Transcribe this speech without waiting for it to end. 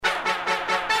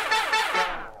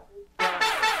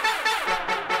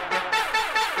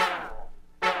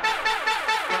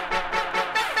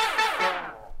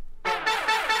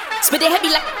Spit it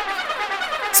heavy like.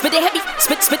 Spit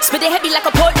it heavy like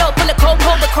a polo. Full of cold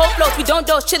with cold flows. We don't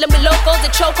dose, chillin' with locals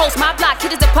and chocos. My block,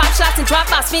 hitters and pop shots and drop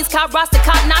outs. Fins, car roster,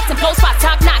 cop knocks and blow spots,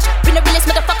 top notch. Been the realest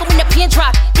motherfucker when the pin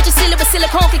drop. Bitches seal it with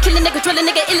silicone, can kill a nigga, drill a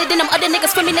nigga, iller than them other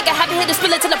niggas. Screaming nigga, have a hit and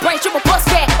spill it till the brain strip a bust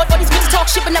bag. All these bitches talk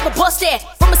shit but never bust that.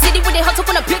 From a city where they hustle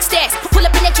from the big stacks. Pull up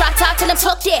in that drop top till them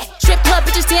tuck that. Strip club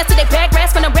bitches dance to they bag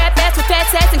rats. From the rap ass with fat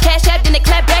sacks and cash